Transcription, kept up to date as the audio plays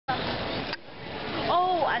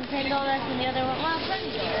$10 and the other one, well,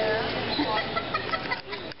 $20.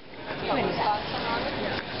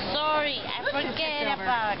 Sorry, I forget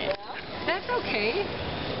about it. That's okay.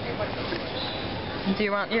 Do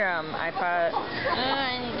you want your iPod?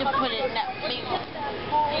 I need to put it in that big one.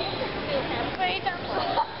 Wait, I'm so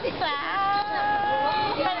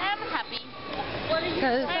sad. But I'm happy.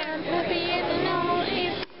 Because I'm happy and know if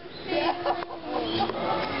you feel.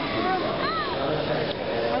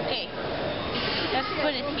 Okay. Let's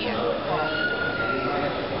put it here.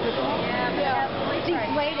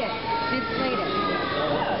 Deflate it. Deflate it.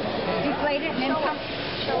 Deflate it and then pump.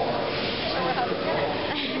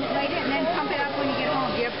 Deflate it and then pump it up when you get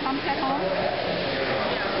home. Do you have pumps at home?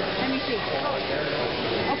 Let me see.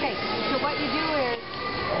 Okay, so what you do is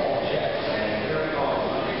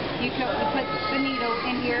you put the needle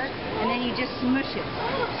in here and then you just smush it.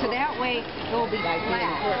 So that way it will be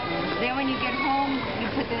flat. Then when you get home, you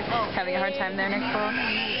put the... having a hard time there, Nicole?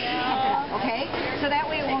 Okay? So that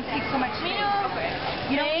way it won't take so much space.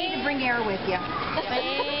 You don't need to bring air with you.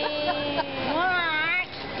 What?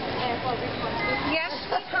 Yes,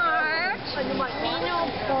 sweetheart. I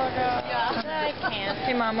can't.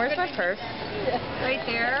 Hey, Mom, where's my purse? Right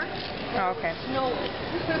there. Oh, okay. No.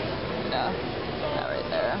 No. Not right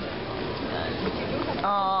there.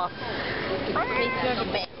 Oh. You're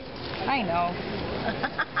the best. I know.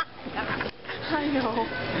 I know.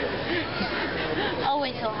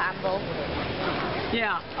 Always so humble.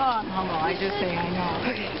 Yeah. Oh, I'm humble. I just say I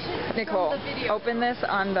know. Nicole, open this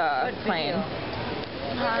on the plane.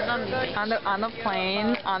 On the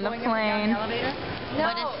plane. On the plane.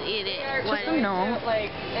 What is it? Just a note.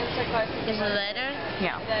 Is a letter?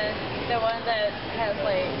 Yeah. The one that has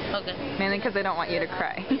like... Okay. Mainly because I don't want you to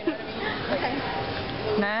cry. Okay.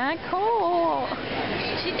 Nicole.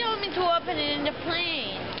 She told me to open it in the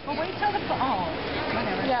plane. Well, wait till the... Oh,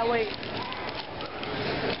 whatever. Yeah, wait.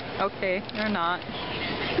 Okay, you're not.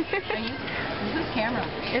 Are you? Whose camera?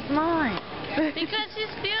 It's mine. Because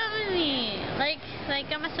she's filming me. Like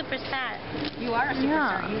I'm a superstar. You are a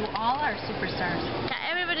superstar. Yeah. You all are superstars.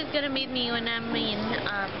 Everybody's gonna meet me when I'm in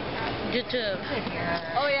YouTube. Sit here.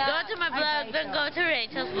 Oh, yeah. Go to my blog, don't go to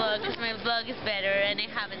Rachel's blog, because my blog is better and I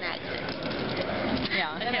have an accent.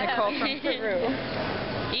 Yeah, Okay. Nicole from Peru.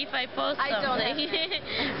 If I post I don't something,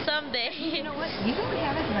 someday. You know what? You don't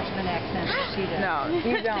have as much of an accent as she does. No,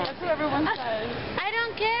 you don't. That's what everyone says. I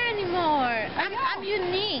don't care anymore. I'm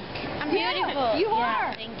unique. I'm Yeah, beautiful. you Yeah,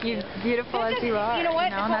 are. thank you. You're beautiful That as you doesn't- are. You know what?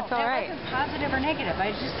 And that's all that right. wasn't positive or negative.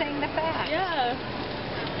 I was just saying the fact. Yeah.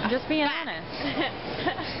 I'm just being honest.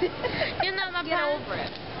 You know, my Get over it.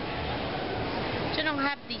 You don't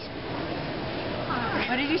have these.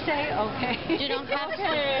 What did you say? Okay. You don't have Okay.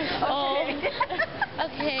 to. Oh.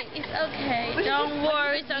 Okay, it's okay. Don't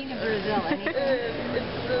worry. It's In okay. Brazil, anything?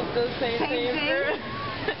 It's the same Same thing?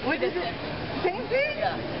 What is it? Same thing?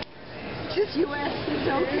 Yeah. Just U.S. is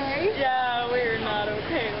okay? Yeah, we're not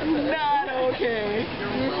okay with it. Not okay.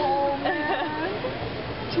 Oh, man.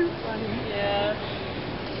 Too funny. Yeah.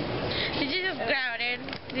 Did you just grow it?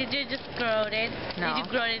 Did you just grow it? No. Did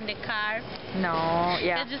you grow it in the car? No,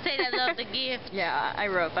 yeah. Did you say I love the gift? Yeah, I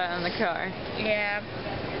wrote that in the car. Yeah.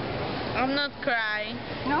 I'm not crying.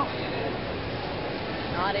 No.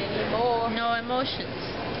 Not anymore. No emotions.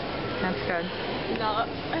 That's good. No.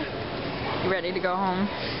 You ready to go home?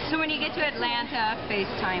 So when you get to Atlanta,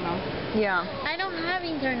 FaceTime them. Yeah. I don't have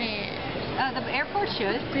internet. The airport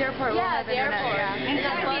should. The airport will have the internet. airport. Yeah.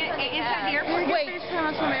 Inside the airport. Wait,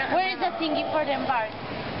 where is the thingy for the embark?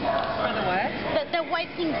 For the what? The white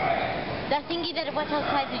thingy. The thingy that was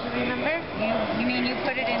outside, do you remember? You mean you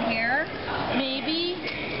put it in here? Maybe.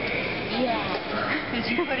 Yeah. Because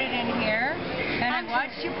you put it in here? And I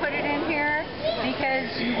watched you put it in here because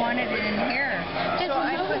you wanted it in here.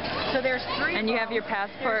 So there's three. And you have your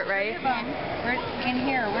passport, right? Where's in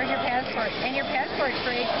here? Where's your passport? And your passport's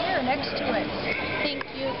right here next to it. Thank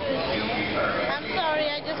you. I'm sorry,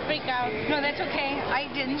 I just freak out. No, that's okay. I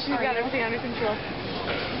didn't. You got everything under control.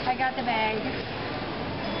 I got the bag.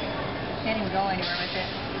 Can't even go anywhere with it.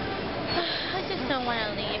 I just don't want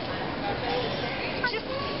to leave.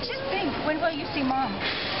 Just think. When will you see Mom?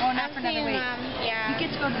 Oh, not for another week. Yeah. You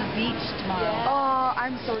get to go to the beach tomorrow. Oh,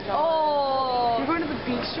 I'm so jealous. Oh. You're going to the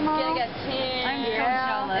beach tomorrow? I'm so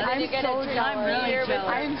jealous. I'm so jealous. I'm really jealous.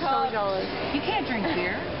 I'm so jealous. You can't drink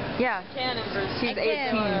beer. Yeah. Can in Peru. She's 18.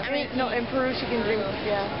 I mean, no, in Peru she can drink,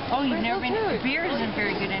 yeah. Oh, you've never been. Beer isn't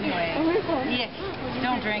very good anyway. Yeah,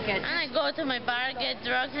 don't drink it. And I go to my bar, get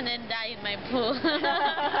drunk, and then die in my pool.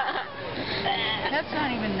 That's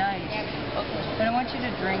not even nice. But I want you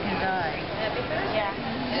to drink and die. Yeah.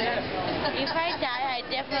 If I die, I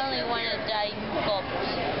definitely want to die in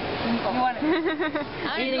Cobos. In You want to?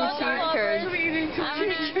 Eating cheese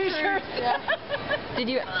curds. Yeah. Did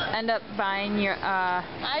you end up buying your,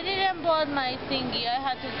 I didn't buy my thingy. I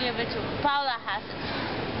had to give it to Paula. Has it.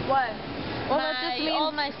 What? well, that just means,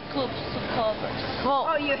 all my scoops to covers. well,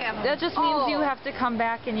 Oh, you have them. that just means you have to come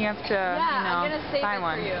back and you have to, Yeah, you know, I'm gonna save buy it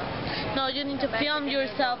one. for you. No, you need to film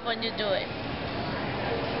yourself when you do it.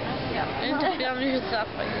 You need to film yourself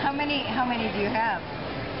when you How many do you have?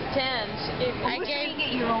 10. I Wish gave- we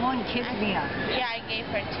get your own kids meal Yeah, I gave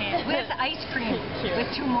her 10. with ice cream,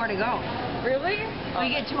 with 2 more to go. Really?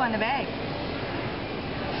 We get 2 on the bag.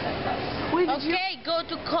 Okay, go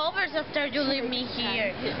to covers after you leave me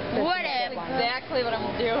here. Whatever. Exactly what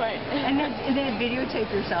I'm doing. And then videotape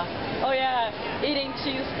yourself. Oh yeah, eating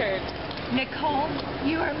cheese curds. Nicole,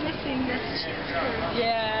 you are missing this cheese curd.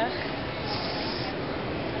 Yeah.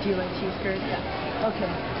 Do you like cheese curds? Yeah.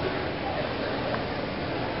 Okay.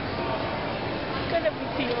 Gonna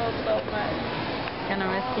miss you all so much. Gonna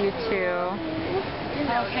miss you too.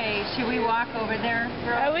 Okay, should we walk over there,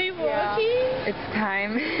 girl? Are we walking? It's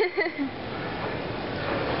time.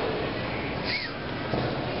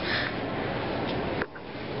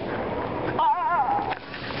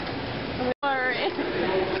 Are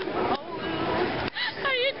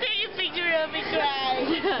you taking a picture of me crying?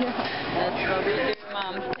 That's what we do.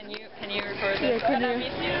 Mom, can you record this? Can you?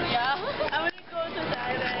 Yeah. I'm gonna go to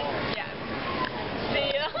Thailand. Yeah. See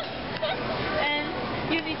you. And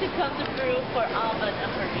you need to come to Peru for Alvin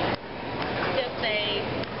and for me. Just say.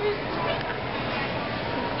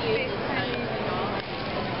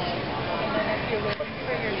 You're waiting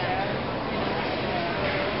for your dad.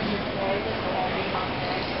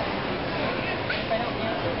 If I don't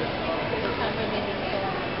answer this time, I may just go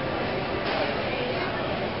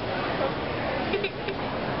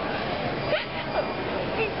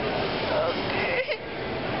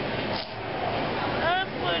I'm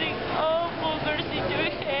putting all boogers in your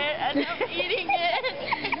hair and I'm eating it.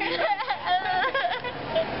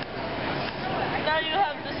 Now you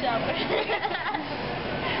have to shower.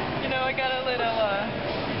 You know, I got a little,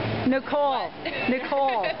 Nicole.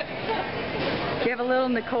 Nicole. You have a little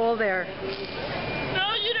Nicole there.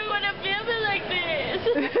 No, you don't want to film it like this.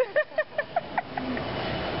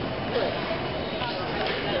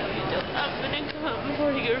 I'm gonna come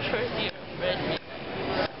for your first year of friendship.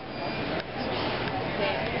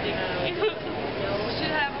 we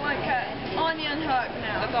should have like an onion hug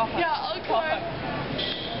now. Let's all hug. Yeah,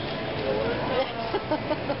 okay.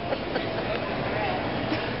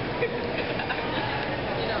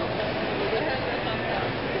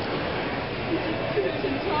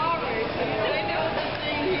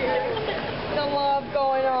 The love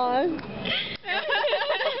going on.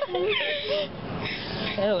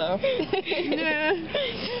 Hello.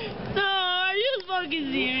 No, are you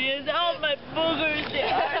fucking serious? All my boogers, they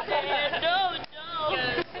are there. No, no.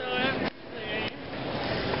 Yeah, so I'm serious.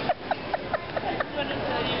 I just want to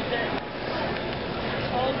tell you that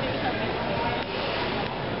all things have been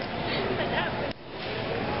but that was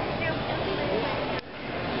you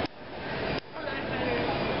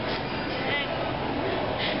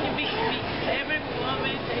make me every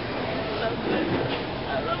moment makes me so good.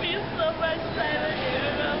 I love you so much, Tyler. You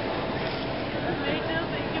know. Rachel,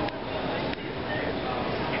 thank you for being my sister.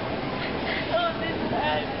 All this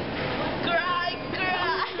time. Cry.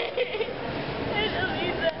 And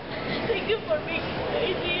Elisa, thank you for being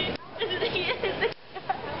crazy.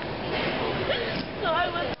 So I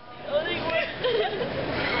was the only one.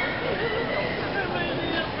 I'm really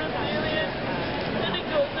a Brazilian. And it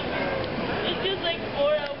goes to me. It's just like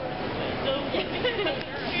 4 hours away. So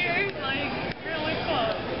here, like, really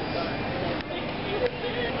far.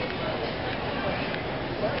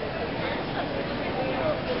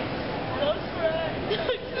 Don't cry.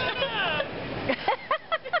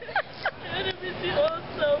 I'm gonna miss you all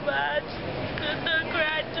so much. Don't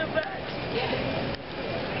cry too much.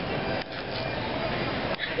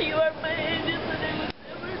 You are my angel and I will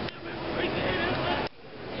never forget it.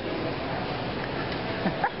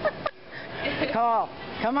 Nicole,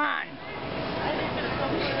 come on. I didn't even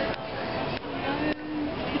come for it.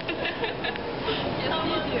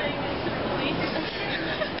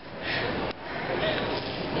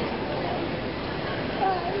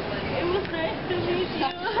 It was nice to meet you.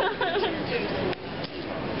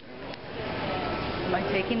 Am I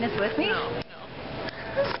taking this with me? No.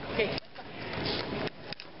 Okay.